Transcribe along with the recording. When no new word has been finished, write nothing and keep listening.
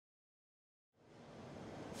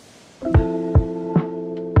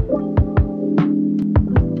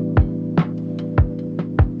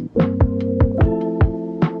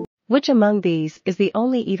Which among these is the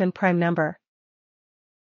only even prime number?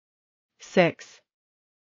 6,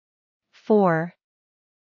 4,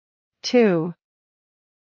 2,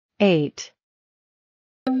 8.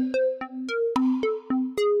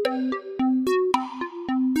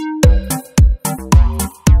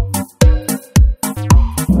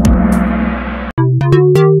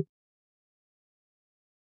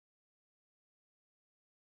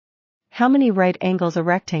 How many right angles a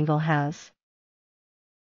rectangle has?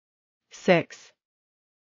 6,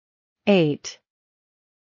 8,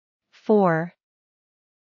 4,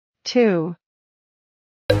 2.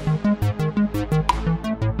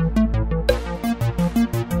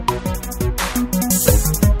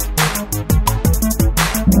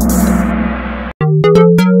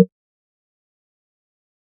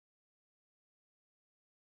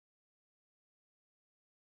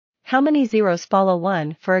 How many zeros follow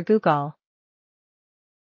 1 for a googol?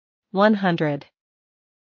 100,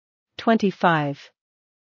 25,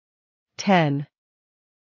 10,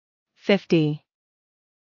 50.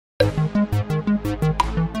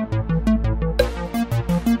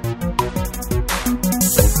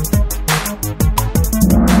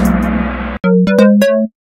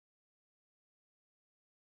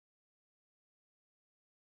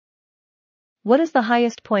 What is the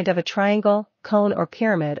highest point of a triangle, cone or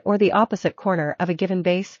pyramid or the opposite corner of a given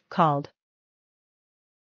base, called?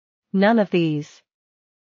 None of these.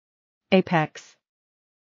 Apex,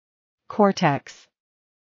 cortex,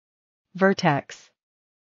 vertex.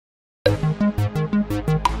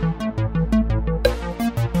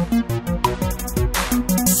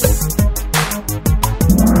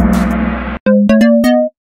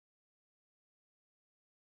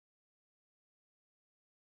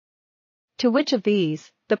 To which of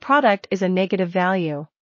these, the product is a negative value?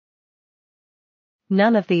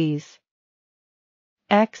 None of these.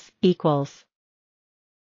 X equals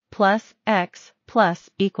plus X plus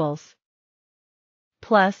equals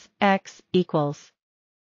plus X equals.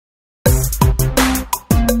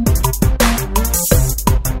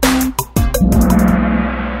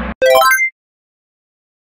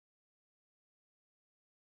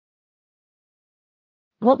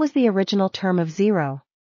 What was the original term of 0?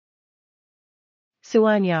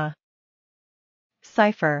 Suanya,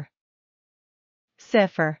 cipher,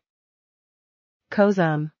 cipher,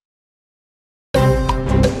 cosum.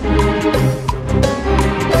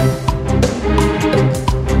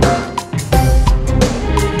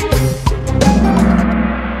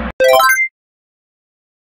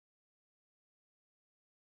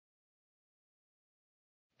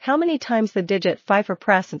 How many times the digit 5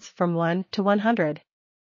 represents from 1 to 100?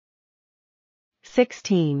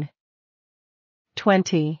 16,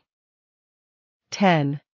 20,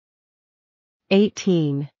 10,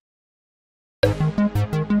 18.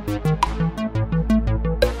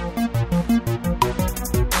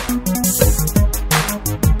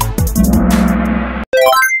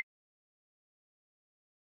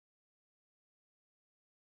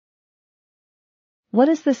 What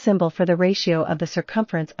is the symbol for the ratio of the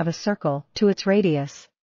circumference of a circle to its radius?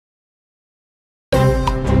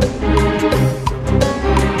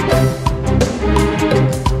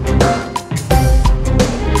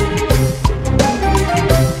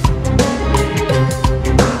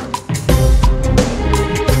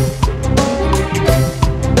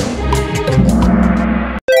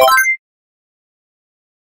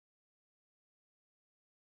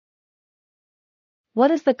 What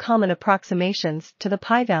is the common approximations to the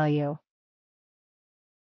pi value?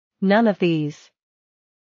 None of these.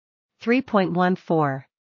 3.14.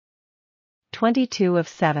 22 of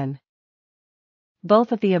 7.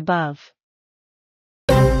 Both of the above.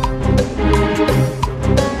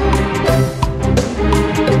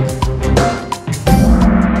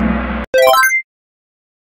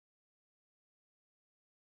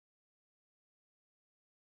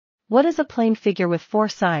 What is a plane figure with 4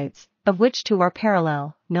 sides, of which 2 are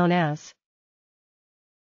parallel, known as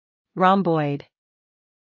rhomboid,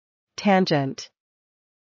 tangent,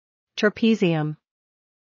 trapezium,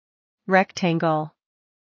 rectangle?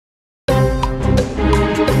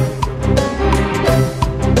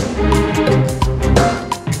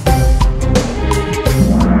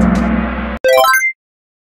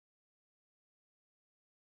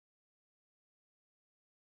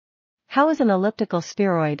 How is an elliptical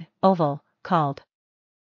spheroid, oval, called?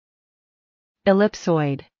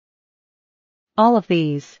 Ellipsoid. All of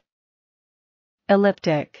these.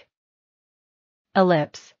 Elliptic,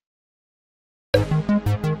 ellipse.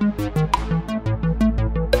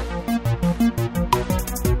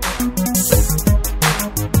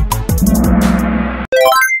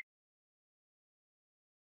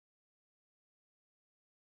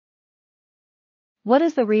 What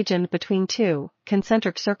is the region between two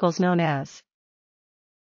concentric circles known as?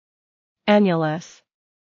 Annulus,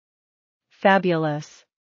 fabulus,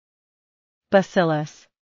 bacillus,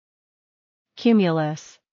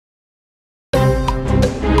 cumulus.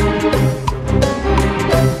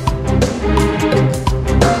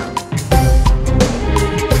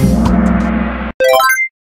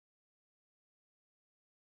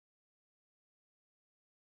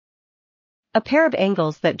 A pair of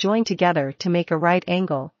angles that join together to make a right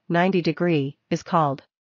angle, 90 degree, is called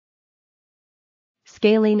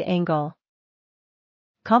scalene angle,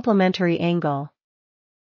 complementary angle,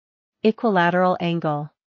 equilateral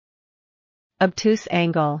angle, obtuse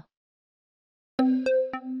angle.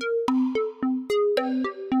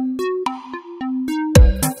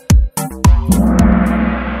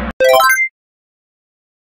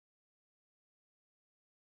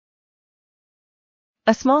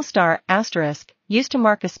 A small star asterisk, used to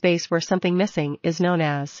mark a space where something missing, is known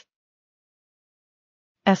as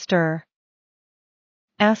Astir,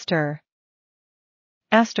 Astir,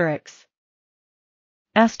 asterisk,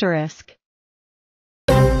 asterisk.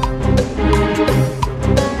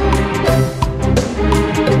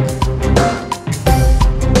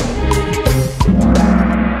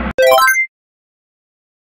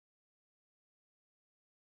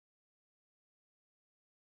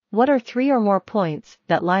 What are three or more points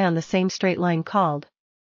that lie on the same straight line called?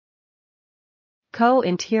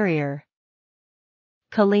 Co-interior,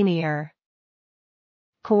 collinear,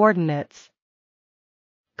 coordinates,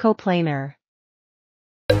 coplanar.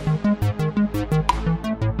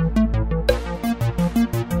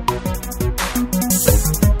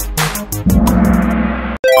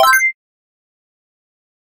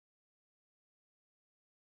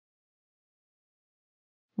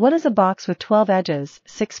 What is a box with 12 edges,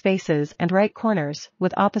 6 faces and right corners,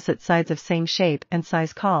 with opposite sides of same shape and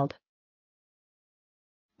size called?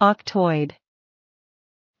 Octoid,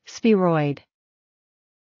 spheroid,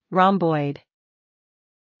 rhomboid,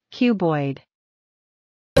 cuboid.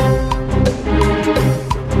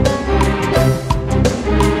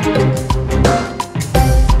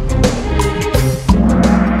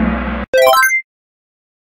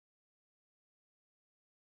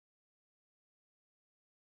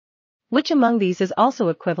 Which among these is also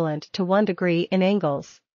equivalent to 1 degree in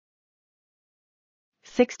angles?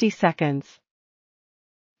 60 seconds.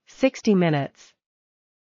 60 minutes.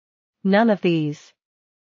 None of these.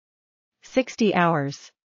 60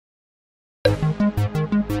 hours.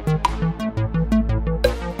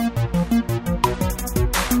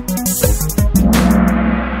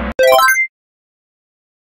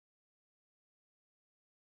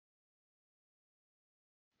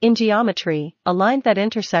 In geometry, a line that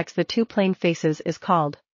intersects the two plane faces is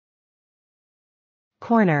called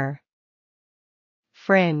corner,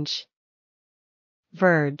 fringe,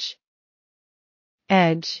 verge,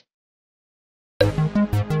 edge.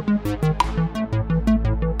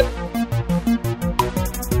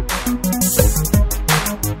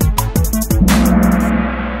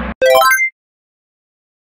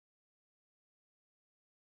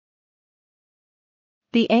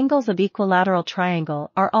 The angles of equilateral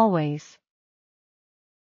triangle are always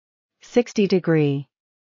 60 degree,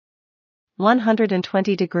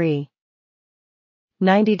 120 degree,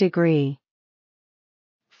 90 degree,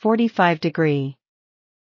 45 degree.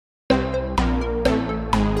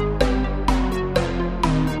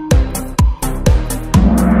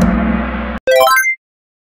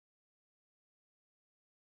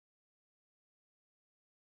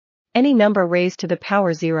 Any number raised to the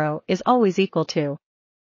power 0 is always equal to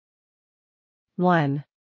 1.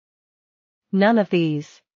 None of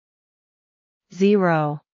these.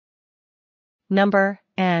 0. Number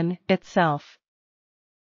n itself.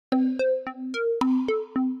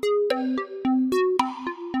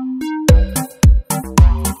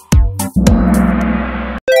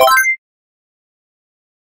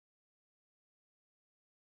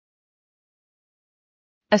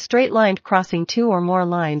 A straight line crossing two or more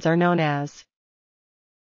lines are known as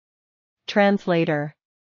translator,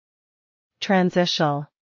 transitional,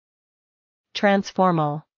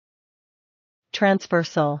 transformal,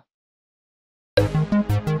 transversal.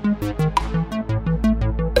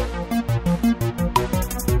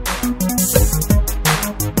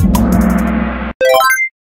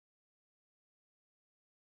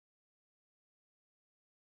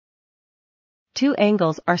 Two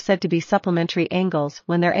angles are said to be supplementary angles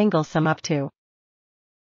when their angles sum up to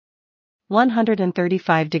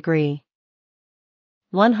 135 degree,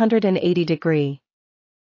 180 degree,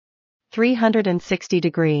 360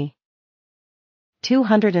 degree,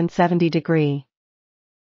 270 degree.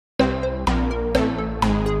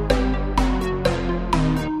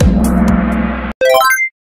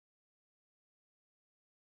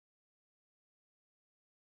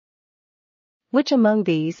 Which among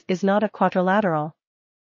these is not a quadrilateral?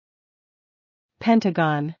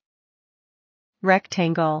 Pentagon,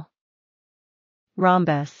 rectangle,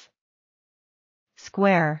 rhombus,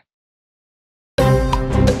 square.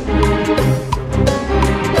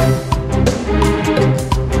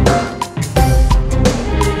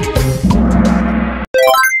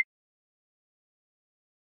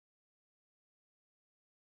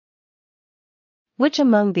 Which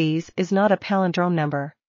among these is not a palindrome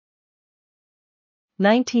number?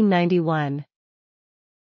 1991,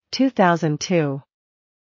 2002,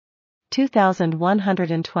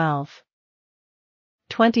 2112,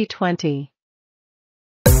 2020.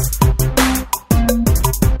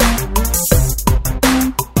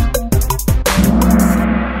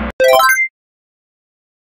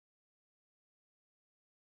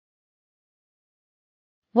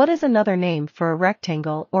 What is another name for a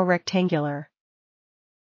rectangle or rectangular?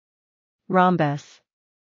 Rhombus,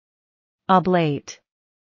 oblate,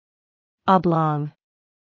 oblong,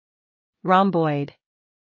 rhomboid.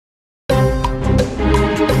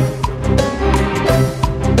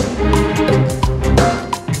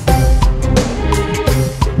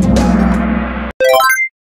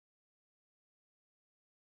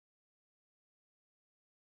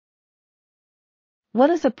 What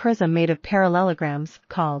is a prism made of parallelograms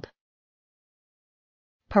called?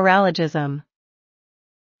 Paralogism,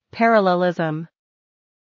 parallelism,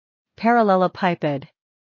 parallelepiped,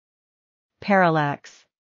 parallax.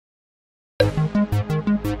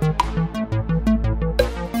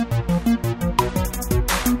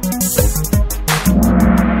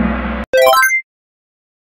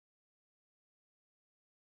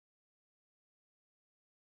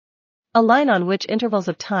 A line on which intervals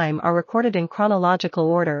of time are recorded in chronological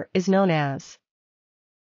order is known as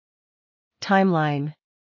timeline.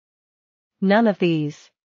 None of these.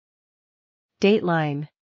 Dateline,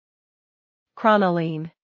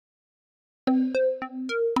 chronoline.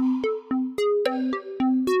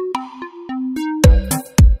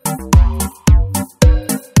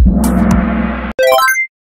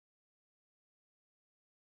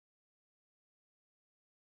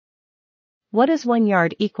 What is 1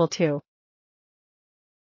 yard equal to?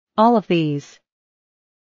 All of these.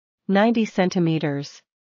 90 centimeters,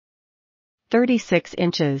 36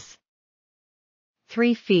 inches,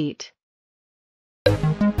 3 feet.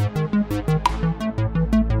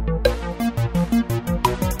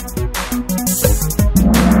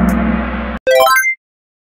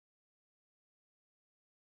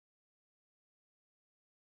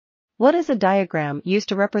 What is a diagram used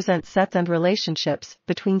to represent sets and relationships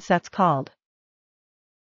between sets called?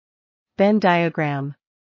 Benn diagram,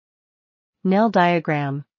 Nell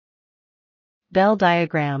diagram, Bell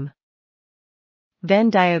diagram, Venn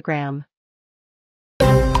diagram.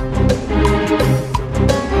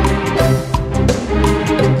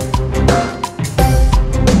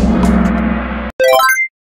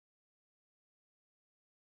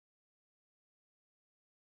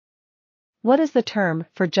 What is the term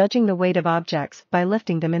for judging the weight of objects by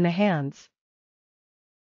lifting them in the hands?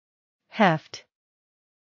 Heft,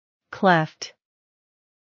 cleft,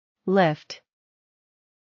 lift,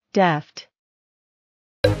 deft.